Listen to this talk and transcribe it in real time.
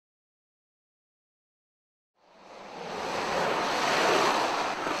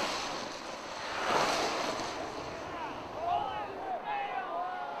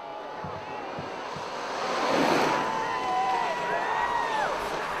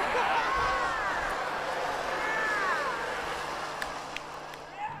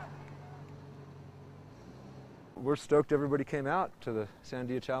we're stoked everybody came out to the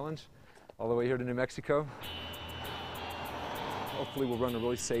Sandia Challenge, all the way here to New Mexico. Hopefully we'll run a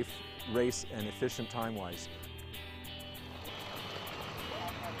really safe race and efficient time-wise.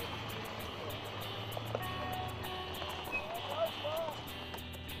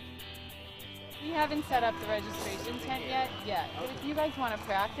 We haven't set up the registration tent yet, but if you guys want to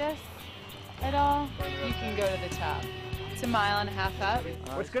practice at all, you can go to the top. It's a mile and a half up.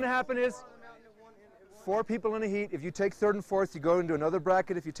 What's going to happen is 4 people in a heat. If you take 3rd and 4th, you go into another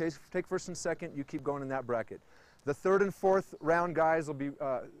bracket. If you take 1st and 2nd, you keep going in that bracket. The 3rd and 4th round guys will be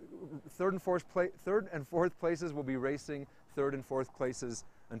 3rd and 4th places will be racing 3rd and 4th places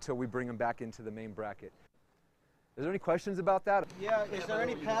until we bring them back into the main bracket. Is there any questions about that? Yeah, is there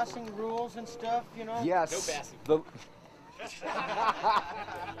any passing rules and stuff, you know? Yes. No passing.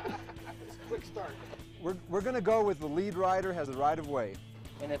 Quick start. We're going to go with the lead rider has the right of way.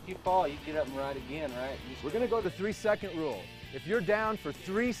 And if you fall, you get up and ride again, right? We're going to go the 3-second rule. If you're down for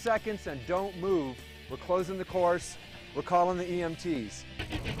 3 seconds and don't move, we're closing the course. We're calling the EMTs.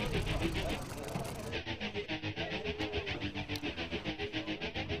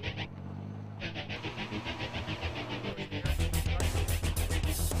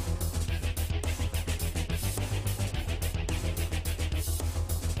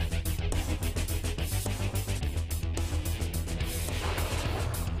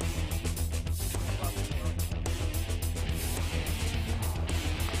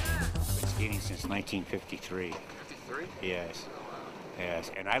 Since 1953. 53? Yes,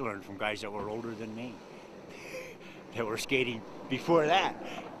 yes, and I learned from guys that were older than me, that were skating before that,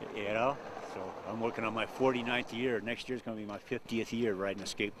 you know? So I'm working on my 49th year. Next year's gonna be my 50th year riding a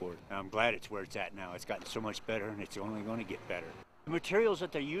skateboard. I'm glad it's where it's at now. It's gotten so much better, and it's only gonna get better. The materials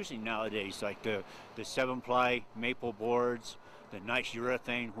that they're using nowadays, like the 7-ply maple boards, the nice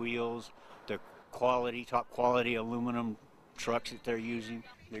urethane wheels, the quality, top quality aluminum trucks that they're using,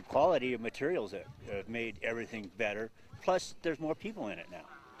 the quality of materials that have made everything better. Plus, there's more people in it now.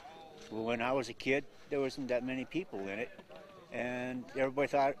 Well, when I was a kid, there wasn't that many people in it, and everybody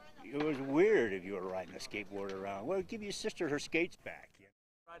thought it was weird if you were riding a skateboard around. Well, give your sister her skates back.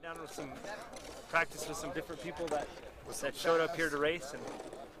 Ride down with some practice with some different people that showed up here to race, and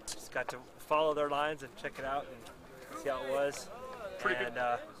just got to follow their lines and check it out and see how it was.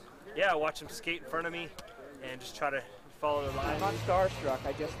 Yeah, watch them skate in front of me and just try to follow the line. I'm not starstruck.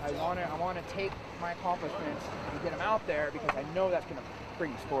 I want to take my accomplishments and get them out there because I know that's going to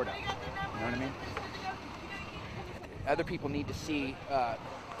bring the sport up. You know what I mean? Other people need to see that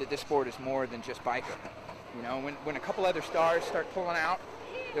this sport is more than just biker. You know, when a couple other stars start pulling out,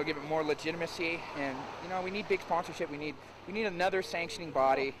 they'll give it more legitimacy. And you know, we need big sponsorship. We need another sanctioning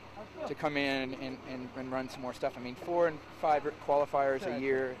body to come in and run some more stuff. I mean, 4 and 5 qualifiers a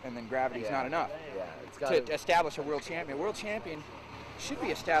year, and then gravity's not enough to establish a world champion. A world champion should be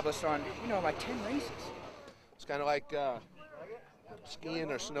established on, you know, like 10 races. It's kind of like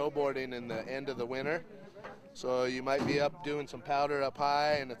skiing or snowboarding in the end of the winter. So you might be up doing some powder up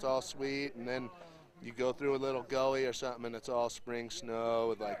high, and it's all sweet, and then you go through a little gully or something, and it's all spring snow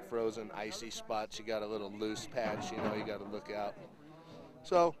with like frozen icy spots. You got a little loose patch, you know, you got to look out.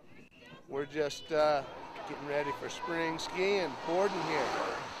 So we're just getting ready for spring skiing, boarding here.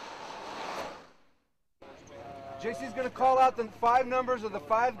 JC's going to call out the 5 numbers of the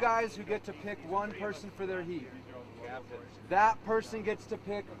 5 guys who get to pick 1 person for their heat. That person gets to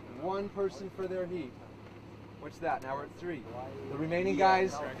pick 1 person for their heat. What's that? Now we're at 3. The remaining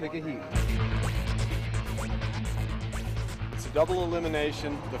guys pick a heat. It's a double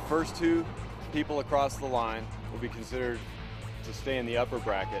elimination. The first 2 people across the line will be considered to stay in the upper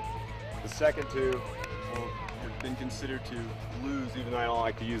bracket. The second 2 have been considered to lose, even though I don't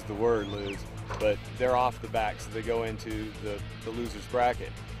like to use the word lose, but they're off the back, so they go into the loser's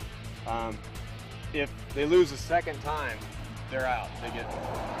bracket. If they lose a second time, they're out. They get,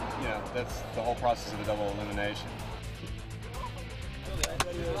 you know, that's the whole process of a double elimination.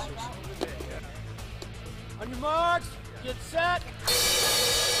 On your marks, get set.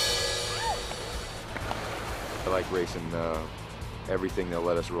 I like racing everything that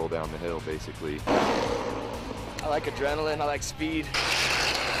let us roll down the hill, basically. I like adrenaline. I like speed.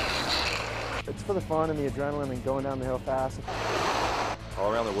 It's for the fun and the adrenaline and going down the hill fast.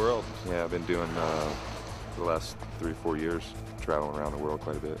 All around the world. Yeah, I've been doing the last 3 or 4 years, traveling around the world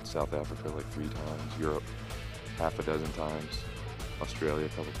quite a bit. South Africa like 3 times, Europe half a dozen times, Australia a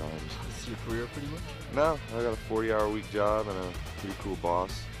couple times. This is your career pretty much? No, I got a 40-hour-a-week job and a pretty cool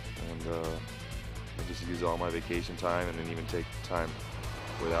boss, and I just use all my vacation time and then even take time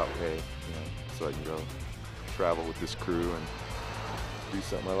without pay, you know, so I can go travel with this crew and do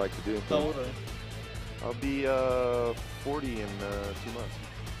something I like to do. Golter. I'll be 40 in 2 months.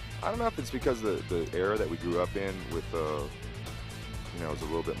 I don't know if it's because the era that we grew up in with, you know, it was a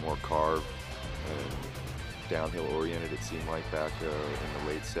little bit more carved and downhill oriented, it seemed like, back in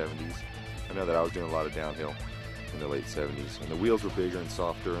the late 70s. I know that I was doing a lot of downhill in the late 70s, and the wheels were bigger and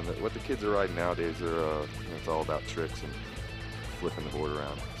softer, and what the kids are riding nowadays are, you know, it's all about tricks and flipping the board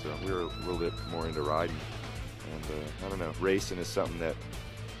around. So we were a little bit more into riding, and I don't know, racing is something that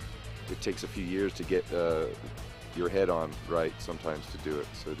it takes a few years to get your head on right sometimes to do it.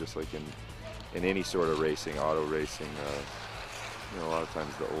 So just like in any sort of racing, auto racing, you know, a lot of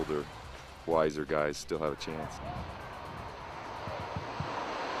times the older, wiser guys still have a chance.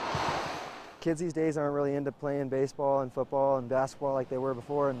 Kids these days aren't really into playing baseball and football and basketball like they were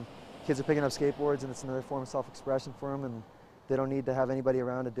before, and kids are picking up skateboards, and it's another form of self-expression for them, and they don't need to have anybody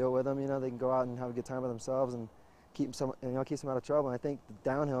around to do it with them. You know, they can go out and have a good time by themselves and keeps them out of trouble. And I think the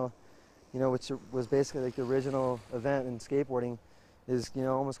downhill, you know, which was basically like the original event in skateboarding, is, you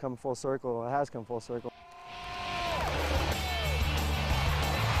know, almost come full circle. It has come full circle.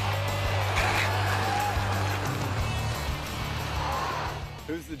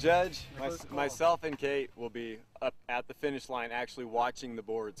 Who's the judge? Myself and Kate will be up at the finish line actually watching the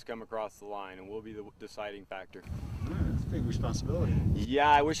boards come across the line, and we'll be the deciding factor. That's a big responsibility. Yeah,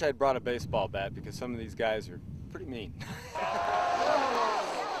 I wish I'd brought a baseball bat because some of these guys are pretty mean.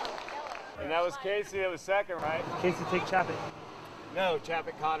 And that was Casey that was second, right? Casey take Chaput. No,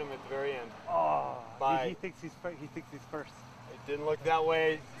 Chaput caught him at the very end. Oh, he thinks he's first. It didn't look that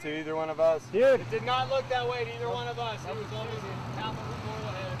way to either one of us. Dude. It did not look that way to either one of us. He was always half a board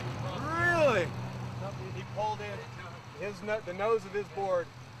ahead of you. Really? He pulled in. The nose of his board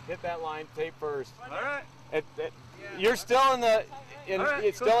hit that line tape first. All right. You're still in the. Right,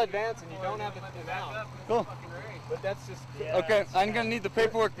 it's still advancing. You don't have it now. Cool. But that's just. Okay, I'm gonna need the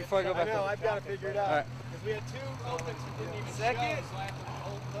paperwork before I go back. I know. I've got to figure it out. All right. Because we had two openings who didn't even Second. show, so I have to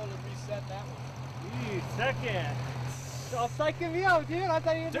totally reset that one. Ooh, second. I'll psych me out, dude. I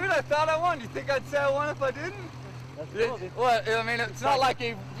thought you. Dude, I thought I won. You think I'd say I won if I didn't? That's cool, dude. What? I mean, it's not like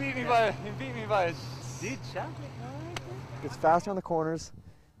he beat me by. Dude, Chaput. It's faster on the corners,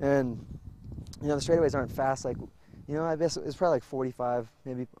 and you know the straightaways aren't fast. Like, you know, I guess it's probably like 45,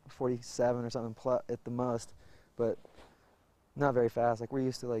 maybe 47 or something at the most, but not very fast. Like, we're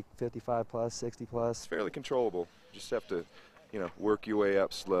used to like 55 plus, 60 plus. It's fairly controllable. You just have to, you know, work your way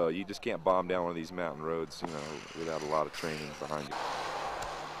up slow. You just can't bomb down one of these mountain roads, you know, without a lot of training behind you.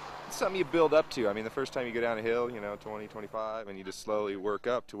 It's something you build up to. I mean, the first time you go down a hill, you know, 20, 25, and you just slowly work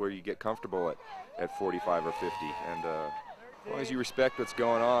up to where you get comfortable at 45 or 50. And as long as you respect what's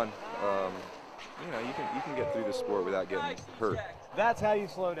going on, you know, you can get through the sport without getting hurt. That's how you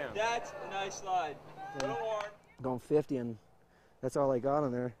slow down. That's a nice slide. Going 50, and that's all I got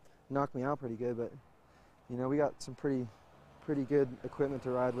on there. Knocked me out pretty good, but you know, we got some pretty good equipment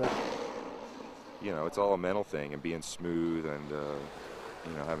to ride with. You know, it's all a mental thing, and being smooth and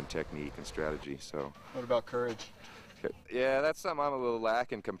you know, having technique and strategy. So. What about courage? Yeah, that's something I'm a little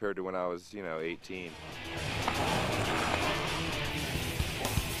lacking compared to when I was, you know, 18.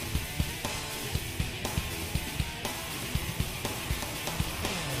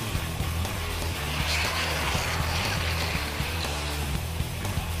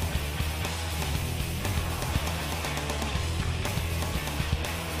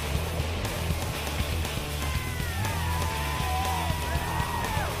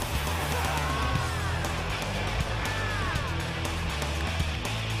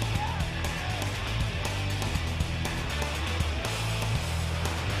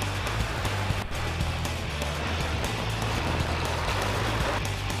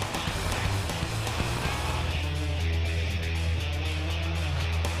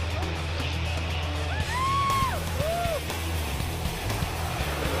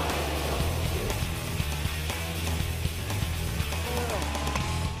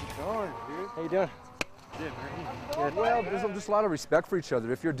 How you doing? Good. Well, there's just a lot of respect for each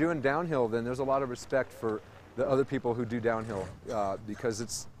other. If you're doing downhill, then there's a lot of respect for the other people who do downhill because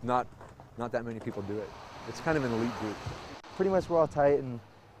it's not that many people do it. It's kind of an elite group. Pretty much we're all tight, and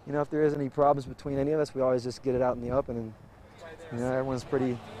you know, if there is any problems between any of us, we always just get it out in the open, and you know, everyone's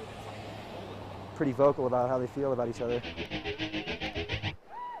pretty vocal about how they feel about each other.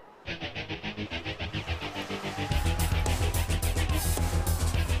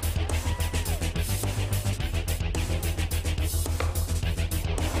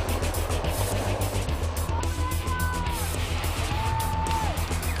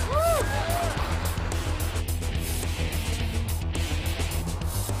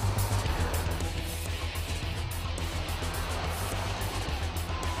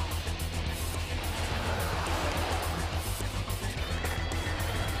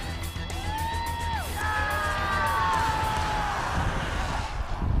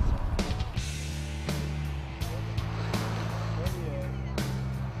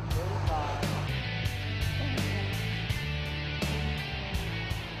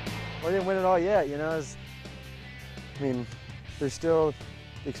 didn't win it all yet, you know. I mean, there's still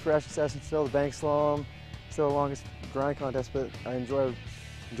the expression session, still the bank slalom, still the longest grind contest, but I enjoy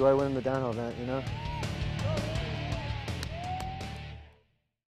winning the downhill event, you know.